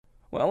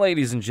Well,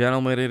 ladies and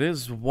gentlemen, it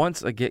is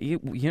once again.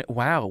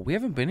 Wow, we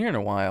haven't been here in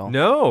a while.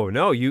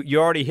 No, you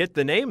already hit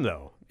the name,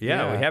 though.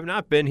 Yeah, we have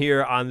not been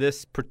here on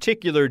this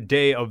particular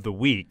day of the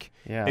week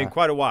in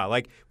quite a while.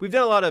 Like, we've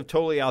done a lot of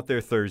Totally Out There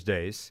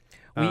Thursdays.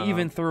 We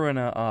even threw in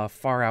a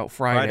Far Out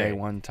Friday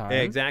one time.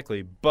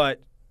 Exactly.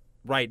 But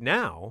right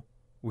now,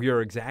 we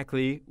are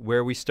exactly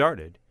where we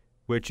started,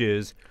 which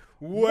is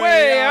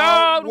Way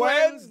Out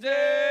Wednesday!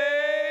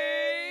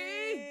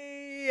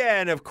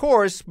 And, of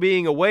course,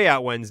 being a Way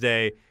Out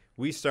Wednesday,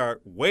 we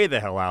start way the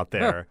hell out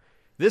there.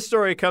 This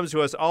story comes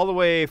to us all the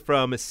way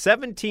from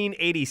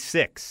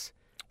 1786.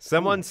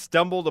 Someone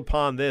stumbled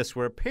upon this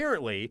where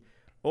apparently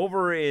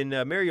over in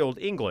merry old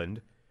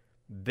England,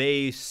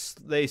 they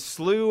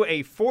slew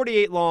a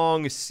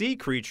 48-long sea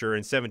creature in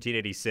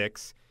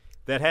 1786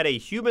 that had a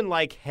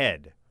human-like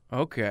head.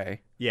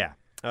 Okay. Yeah.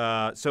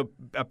 So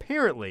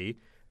apparently,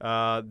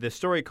 the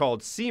story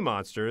called Sea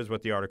Monster is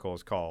what the article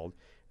is called.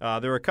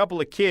 There were a couple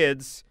of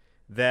kids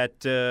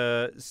that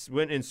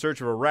went in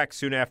search of a wreck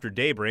soon after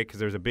daybreak because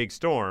there was a big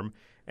storm.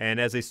 And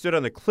as they stood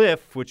on the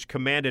cliff, which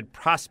commanded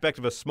prospect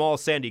of a small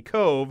sandy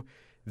cove,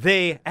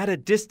 they, at a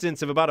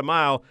distance of about a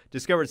mile,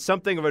 discovered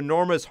something of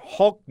enormous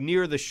hulk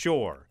near the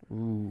shore.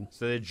 Ooh.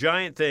 So the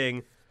giant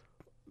thing,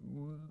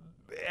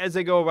 as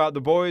they go about,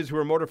 the boys who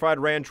were mortified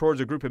ran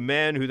towards a group of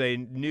men who they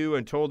knew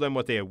and told them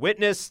what they had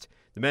witnessed.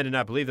 The men did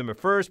not believe them at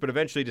first, but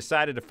eventually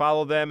decided to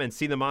follow them and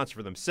see the monster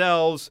for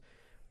themselves.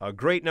 A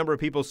great number of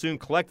people soon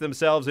collected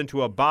themselves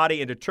into a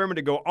body and determined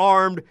to go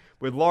armed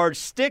with large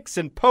sticks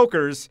and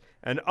pokers,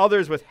 and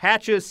others with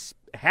hatchets,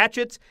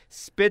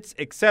 spits,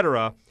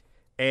 etc.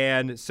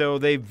 And so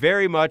they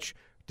very much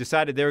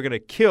decided they were going to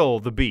kill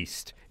the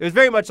beast. It was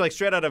very much like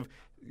straight out of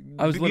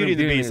Beauty and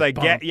the Beast, like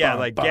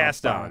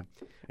Gaston.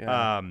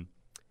 Yeah.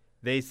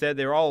 They said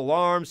they were all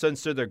alarmed. Some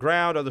stood their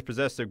ground. Others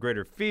possessed of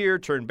greater fear,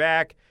 turned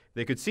back.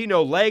 They could see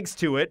no legs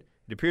to it.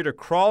 It appeared to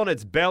crawl on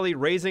its belly,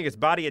 raising its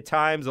body at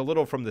times a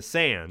little from the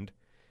sand.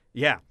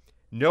 Yeah,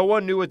 no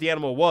one knew what the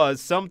animal was.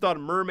 Some thought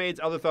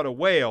mermaids, others thought a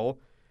whale.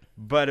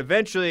 But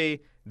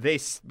eventually,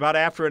 about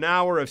after an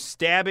hour of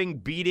stabbing,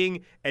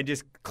 beating, and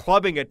just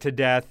clubbing it to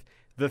death,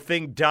 the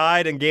thing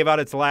died and gave out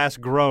its last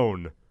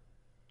groan.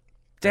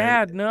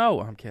 Dad,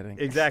 no. I'm kidding.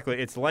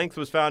 Exactly. Its length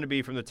was found to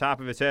be from the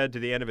top of its head to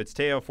the end of its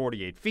tail,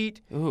 48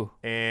 feet. Ooh.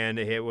 And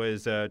it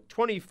was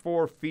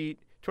 24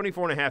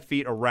 and a half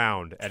feet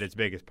around at its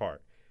biggest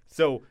part.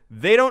 So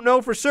they don't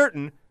know for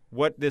certain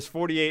what this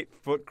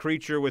 48-foot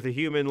creature with a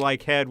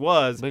human-like head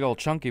was. Big old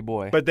chunky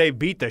boy. But they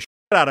beat the shit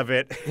out of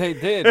it. They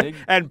did.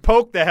 And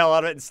poked the hell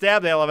out of it and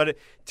stabbed the hell out of it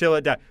till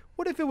it died.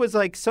 What if it was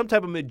like some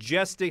type of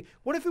majestic...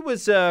 What if it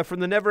was from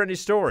the Never-Ending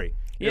Story?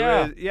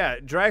 Yeah.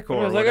 Dracor.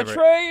 It was like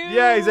Atreyu.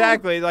 Yeah,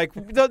 exactly. Like,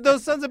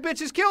 those sons of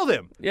bitches killed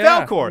him.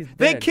 Yeah, Falkor. he's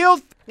They dead.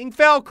 killed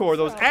Falkor,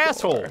 those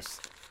assholes.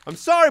 I'm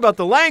sorry about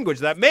the language.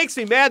 That makes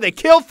me mad. They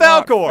killed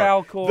Falkor.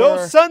 Falkor.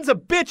 Those sons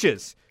of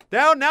bitches.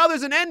 Now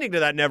there's an ending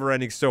to that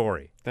Never-Ending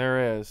Story.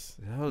 There is.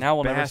 Now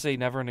we'll never see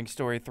Neverending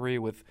Story 3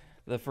 with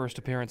the first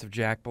appearance of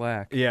Jack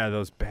Black. Yeah,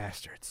 those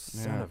bastards.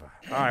 Son of a...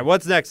 All right,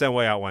 what's next on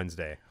Way Out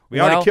Wednesday?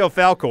 We already killed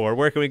Falkor.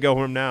 Where can we go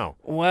from now?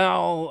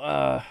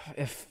 Well,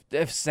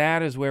 if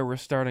sad is where we're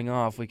starting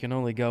off, we can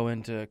only go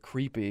into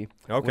creepy.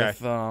 Okay.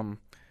 With,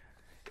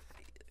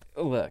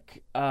 look,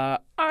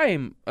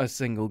 I'm a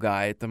single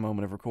guy at the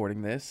moment of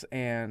recording this,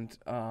 and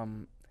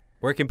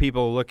where can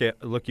people look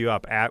you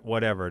up at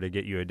whatever to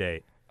get you a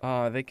date?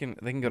 they can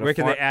go to Where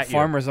can they at you?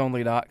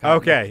 farmersonly.com.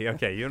 Okay.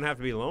 You don't have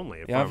to be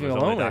lonely at You don't have to be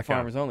lonely at farmersonly.com.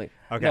 Farmers Only.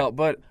 Okay. No,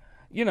 but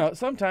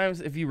sometimes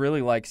if you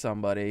really like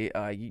somebody,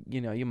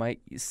 you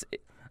might.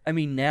 I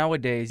mean,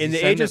 nowadays In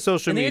the age of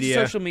social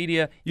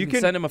media, you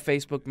can send them a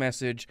Facebook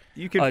message.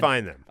 You can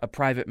find them. A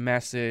private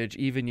message.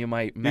 Even you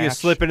might match. You can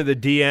slip into the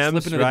DMs.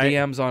 Slip into right? the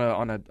DMs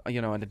on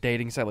a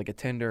dating site like a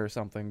Tinder or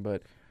something.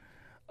 But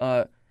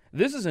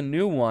this is a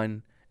new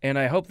one, and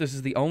I hope this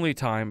is the only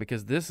time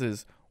because this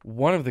is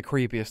one of the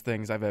creepiest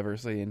things I've ever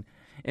seen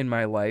in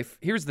my life.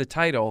 Here's the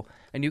title,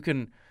 and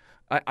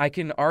I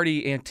can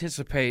already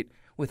anticipate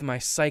with my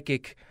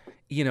psychic,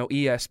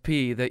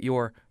 ESP that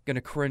you're going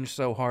to cringe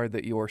so hard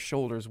that your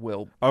shoulders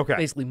will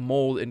basically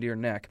mold into your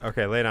neck.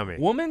 Okay, lay it on me.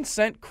 Woman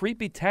sent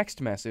creepy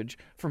text message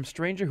from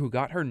stranger who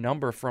got her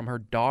number from her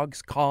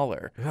dog's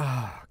collar.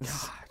 Oh,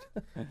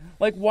 God.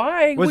 Like,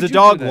 why Was would the you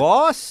dog do that?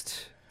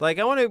 lost? Like,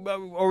 I want to,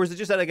 or was it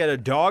just at like at a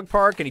dog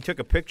park and he took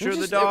a picture of the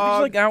It was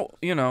dog? like out,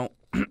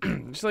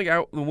 just like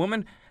out. The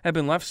woman had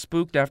been left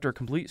spooked after a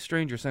complete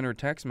stranger sent her a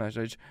text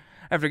message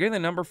after getting the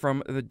number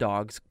from the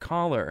dog's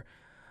collar.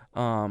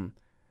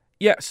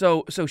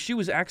 So she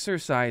was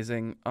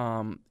exercising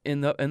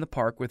in the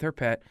park with her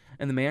pet,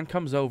 and the man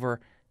comes over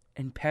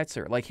and pets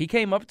her. Like, he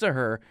came up to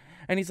her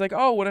and he's like,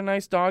 "Oh, what a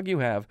nice dog you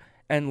have,"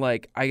 and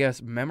like, I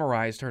guess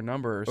memorized her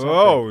number or something.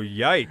 Oh,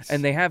 yikes!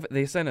 And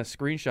they sent a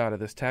screenshot of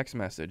this text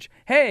message.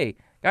 "Hey,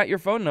 got your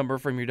phone number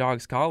from your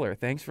dog's collar.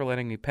 Thanks for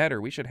letting me pet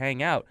her. We should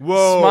hang out."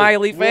 Whoa!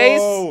 Smiley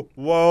face.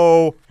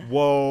 Whoa!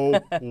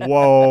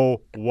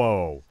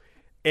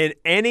 In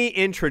any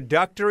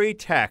introductory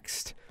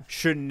text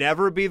should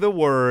never be the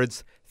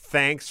words,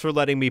 "Thanks for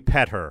letting me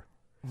pet her."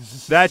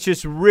 That's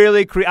just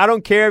really I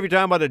don't care if you're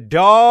talking about a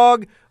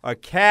dog, a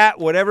cat,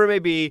 whatever it may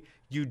be.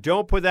 You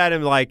don't put that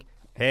in like,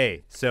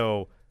 hey,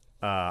 so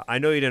I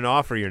know you didn't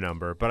offer your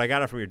number, but I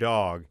got it from your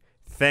dog.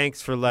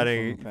 Thanks for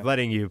letting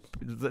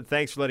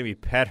me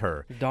pet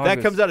her.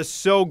 That comes out as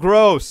so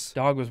gross.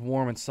 Dog was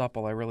warm and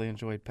supple. I really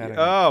enjoyed petting it.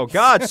 Oh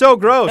God, so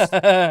gross.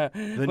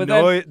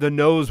 The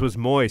nose was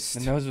moist.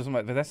 The nose was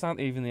moist, but that's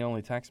not even the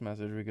only text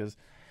message because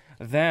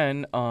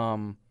then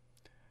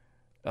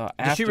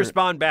Did she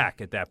respond back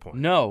at that point?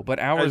 No, but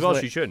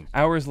she shouldn't.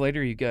 Hours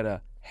later, you get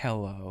a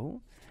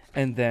hello,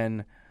 and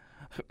then.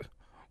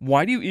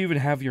 Why do you even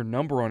have your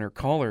number on your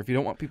collar if you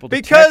don't want people to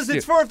Because text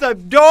it's for if the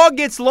dog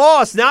gets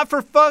lost, not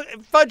for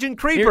fudging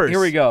creepers.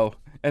 Here we go.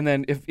 And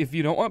then if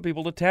you don't want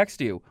people to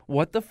text you,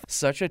 what the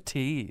such a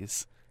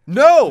tease.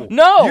 No.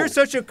 No. You're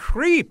such a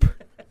creep.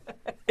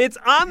 It's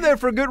on there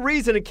for good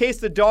reason in case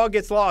the dog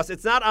gets lost.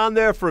 It's not on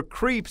there for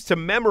creeps to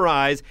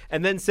memorize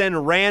and then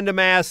send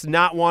random-ass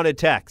not wanted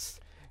texts.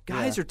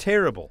 Guys are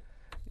terrible.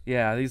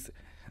 Yeah, this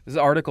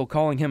article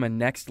calling him a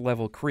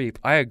next-level creep.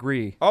 I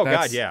agree. Oh,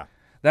 God, yeah.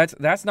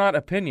 That's not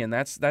opinion.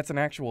 That's an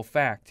actual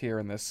fact here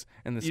in this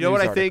You know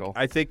what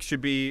I think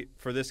should be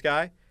for this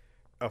guy?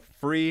 A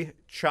free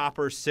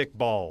chopper sick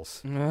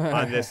balls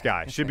on this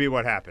guy. Should be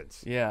what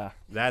happens. Yeah.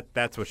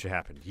 That's what should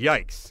happen.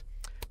 Yikes.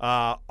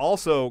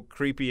 Also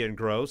creepy and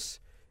gross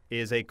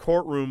is a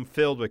courtroom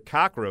filled with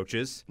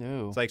cockroaches.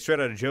 Ew. It's like straight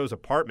out of Joe's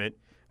apartment.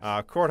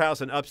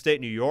 Courthouse in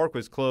upstate New York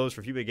was closed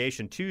for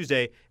fumigation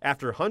Tuesday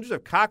after hundreds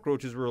of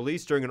cockroaches were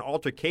released during an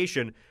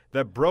altercation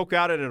that broke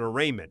out in an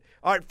arraignment.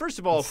 All right, first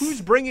of all,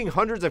 who's bringing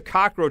hundreds of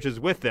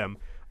cockroaches with them?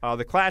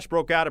 The clash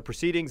broke out at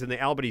proceedings in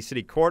the Albany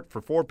City Court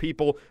for 4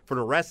 people for an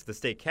arrest at the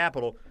state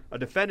capitol. A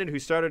defendant who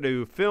started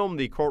to film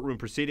the courtroom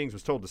proceedings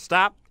was told to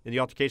stop. In the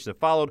altercation that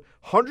followed,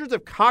 hundreds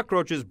of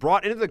cockroaches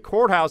brought into the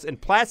courthouse in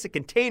plastic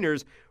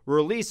containers were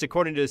released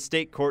according to the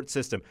state court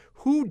system.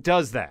 Who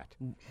does that?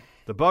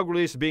 The bug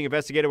release is being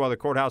investigated while the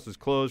courthouse was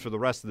closed for the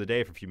rest of the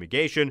day for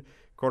fumigation.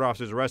 Court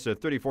officers arrested a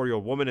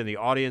 34-year-old woman in the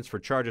audience for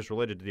charges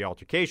related to the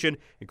altercation,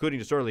 including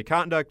disorderly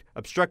conduct,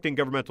 obstructing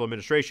governmental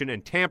administration,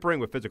 and tampering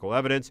with physical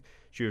evidence.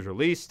 She was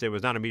released. It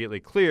was not immediately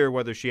clear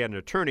whether she had an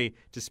attorney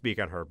to speak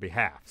on her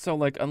behalf.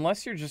 So,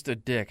 unless you're just a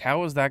dick,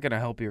 how is that going to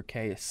help your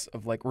case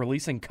of,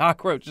 releasing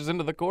cockroaches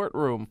into the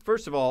courtroom?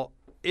 First of all,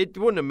 it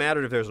wouldn't have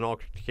mattered if there was an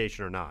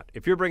altercation or not.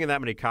 If you're bringing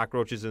that many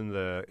cockroaches in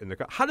the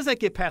how does that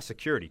get past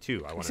security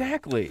too?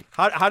 Exactly.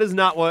 How does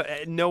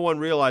no one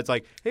realize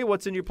hey,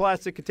 what's in your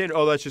plastic container?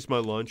 Oh, that's just my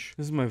lunch.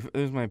 This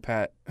is my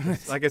pet.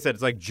 Like I said,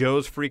 it's like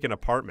Joe's freaking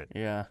apartment.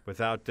 Yeah.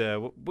 Without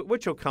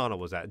which O'Connell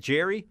was that?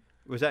 Jerry?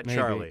 Was that Maybe.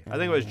 Charlie? I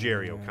think it was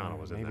Jerry O'Connell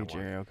was in maybe that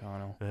one. Jerry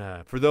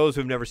O'Connell. For those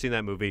who've never seen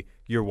that movie,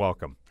 you're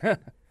welcome.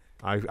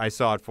 I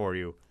saw it for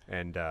you,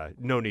 and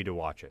no need to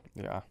watch it.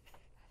 Yeah.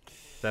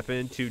 Step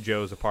into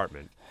Joe's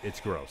apartment. It's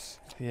gross.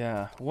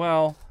 Yeah.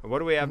 Well, what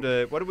do we have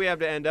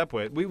to end up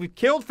with? We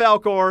killed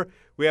Falkor.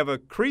 We have a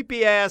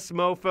creepy ass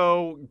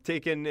mofo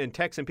taking and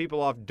texting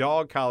people off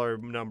dog collar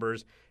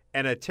numbers,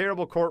 and a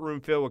terrible courtroom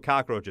filled with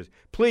cockroaches.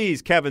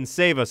 Please, Kevin,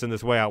 save us in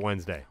this Way Out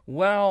Wednesday.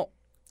 Well,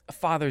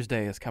 Father's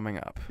Day is coming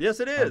up. Yes,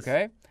 it is.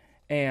 Okay.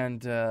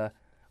 And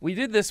we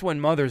did this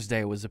when Mother's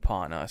Day was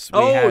upon us.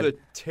 The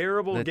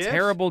terrible gifts? The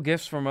terrible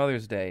gifts for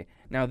Mother's Day.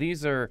 Now,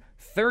 these are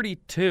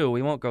 32.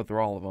 We won't go through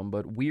all of them,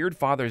 but weird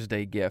Father's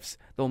Day gifts.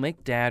 They'll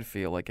make Dad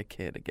feel like a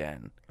kid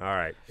again. All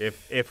right.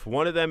 If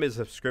one of them is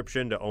a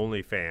subscription to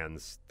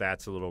OnlyFans,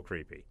 that's a little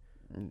creepy.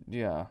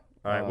 Yeah.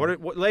 All right.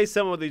 Lay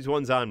some of these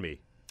ones on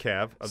me,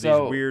 Kev, of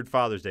these weird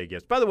Father's Day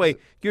gifts. By the way,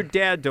 your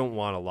dad don't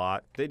want a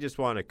lot. They just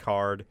want a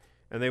card,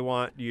 and they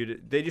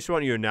just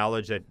want you to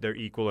acknowledge that they're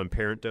equal in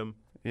parentdom.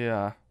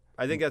 Yeah.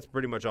 I think that's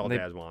pretty much all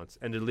Dad wants,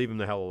 and to leave him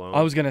the hell alone.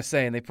 I was gonna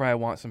say, and they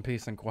probably want some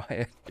peace and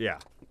quiet. Yeah.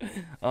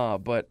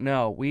 But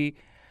no, we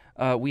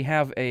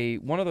have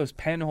one of those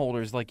pen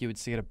holders like you would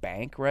see at a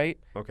bank, right?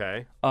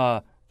 Okay.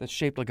 That's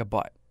shaped like a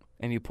butt,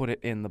 and you put it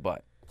in the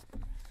butt.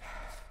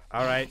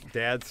 All right,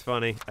 Dad's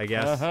funny, I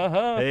guess.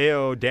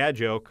 Hey-o, dad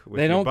joke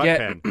with your butt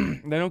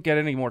pen. They don't get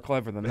any more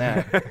clever than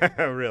that.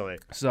 Really?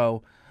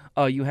 So,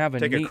 you have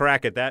Take a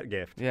crack at that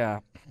gift. Yeah.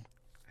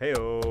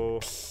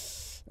 Hey-o.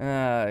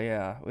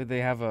 Yeah. They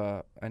have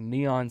a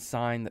neon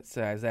sign that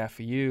says F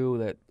you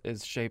that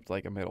is shaped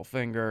like a middle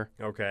finger.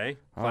 Okay.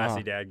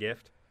 Classy dad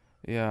gift.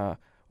 Yeah.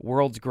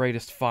 World's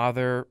Greatest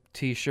Father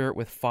T-shirt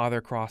with father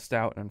crossed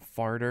out and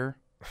farter.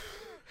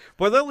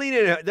 Boy, they're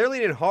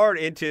leaning hard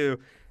into.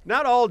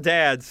 Not all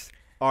dads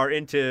are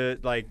into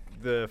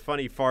the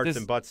funny farts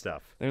and butt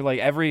stuff. They're like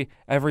every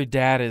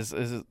dad is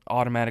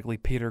automatically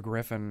Peter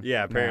Griffin.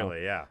 Yeah,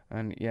 apparently, yeah.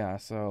 And yeah,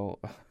 so.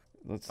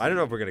 I don't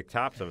know if we're going to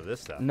top some of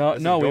this stuff. No,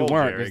 we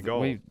weren't.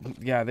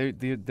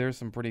 Jerry, there's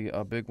some pretty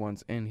big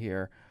ones in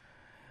here.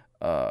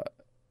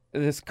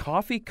 This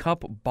coffee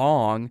cup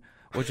bong,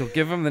 which will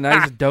give him the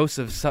nice dose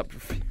of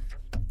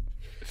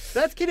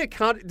That's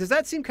does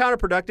that seem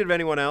counterproductive to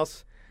anyone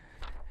else?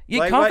 Yeah,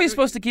 Like, comfy's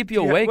supposed to keep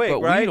you awake,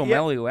 but right? weed will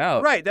mellow you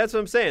out. Right, that's what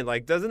I'm saying.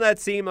 Like, doesn't that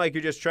seem like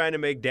you're just trying to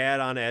make Dad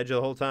on edge the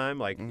whole time?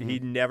 Like, he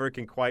never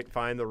can quite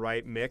find the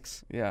right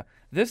mix. Yeah.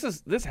 This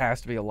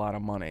has to be a lot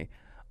of money.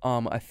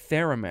 A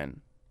theremin.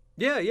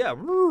 Yeah.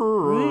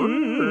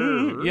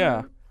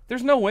 Yeah.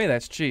 There's no way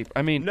that's cheap.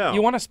 I mean, No.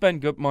 you want to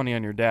spend good money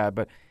on your dad,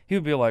 but he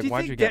would be like,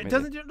 "Why'd you get me?"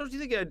 Don't you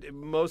think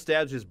most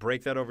dads just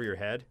break that over your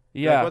head?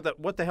 Yeah. Like,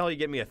 what the hell are you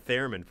getting me a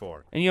theremin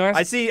for? And you ask,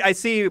 I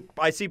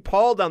see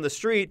Paul down the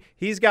street.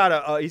 He's got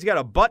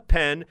a butt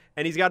pen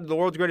and he's got the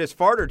world's greatest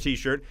farter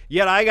T-shirt.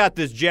 Yet I got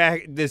this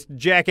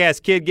jackass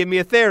kid give me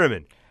a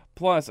theremin.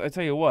 plus, I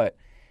tell you what,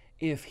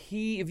 if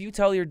you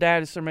tell your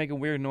dad to start making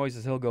weird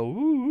noises, he'll go ooh,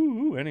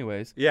 ooh, ooh.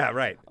 Anyways, Yeah,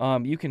 right.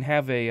 you can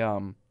have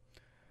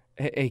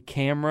a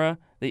camera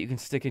that you can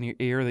stick in your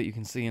ear that you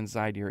can see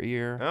inside your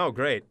ear. Oh,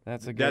 great.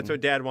 That's a good. That's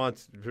what Dad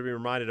wants to be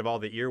reminded of all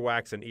the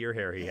earwax and ear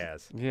hair he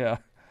has. Yeah.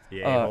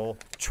 The a-hole.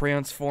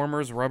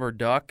 Transformers, rubber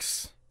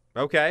ducks.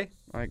 Okay.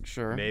 Like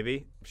sure.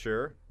 Maybe.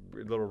 Sure. A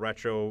little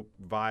retro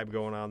vibe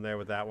going on there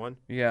with that one.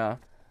 Yeah.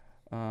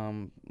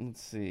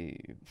 Let's see.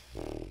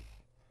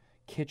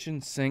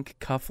 Kitchen sink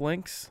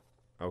cufflinks.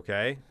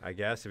 Okay. I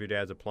guess if your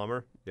dad's a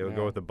plumber, they would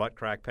go with the butt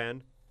crack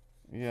pen.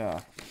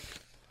 Yeah.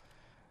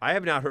 I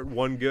have not heard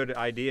one good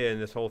idea in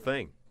this whole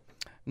thing.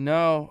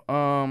 No.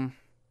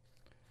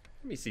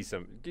 Let me see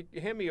some.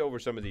 Hand me over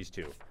some of these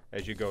two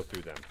as you go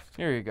through them.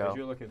 Here you go. As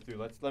you're looking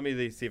through, let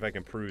me see if I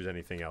can peruse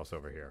anything else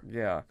over here.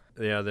 Yeah.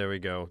 Yeah, there we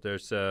go.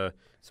 There's some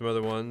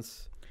other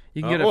ones.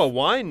 You can get a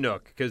wine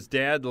nook because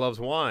Dad loves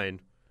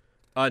wine.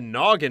 A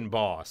noggin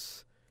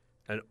boss,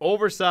 an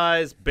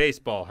oversized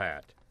baseball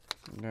hat.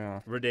 Yeah.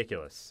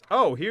 Ridiculous.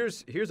 Oh,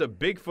 here's a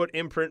Bigfoot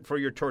imprint for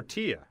your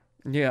tortilla.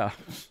 Yeah.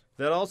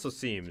 That also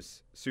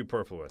seems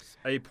superfluous.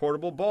 A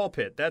portable ball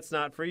pit. That's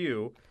not for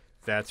you.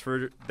 That's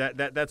for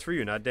that's for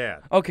you, not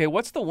Dad. Okay,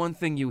 what's the one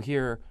thing you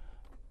hear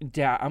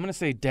I'm going to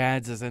say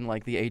dads as in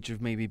like the age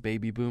of maybe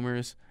baby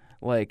boomers.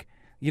 Like,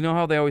 you know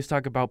how they always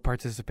talk about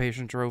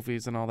participation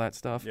trophies and all that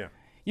stuff? Yeah.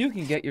 You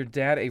can get your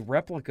dad a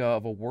replica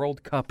of a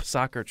World Cup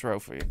soccer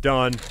trophy.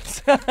 Done.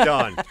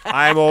 Done.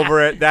 I'm over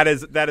it. That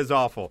is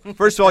awful.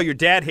 First of all, your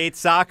dad hates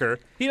soccer.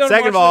 He doesn't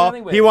Second of watch all, it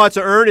anyway. he wants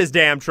to earn his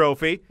damn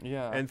trophy.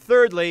 Yeah. And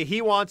thirdly,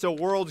 he wants a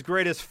world's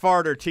greatest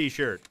farter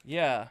T-shirt.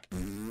 Yeah.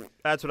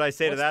 That's what I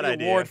say to that What's the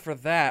idea. award for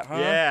that, huh?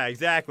 Yeah,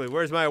 exactly.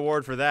 Where's my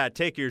award for that?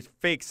 Take your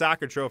fake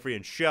soccer trophy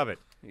and shove it.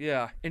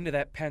 Yeah, into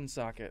that pen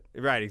socket.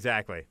 Right,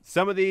 exactly.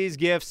 Some of these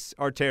gifts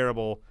are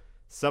terrible.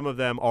 Some of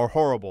them are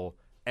horrible.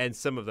 And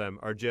some of them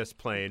are just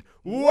plain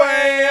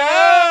way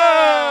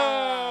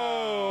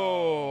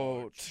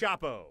out.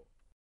 Chapo.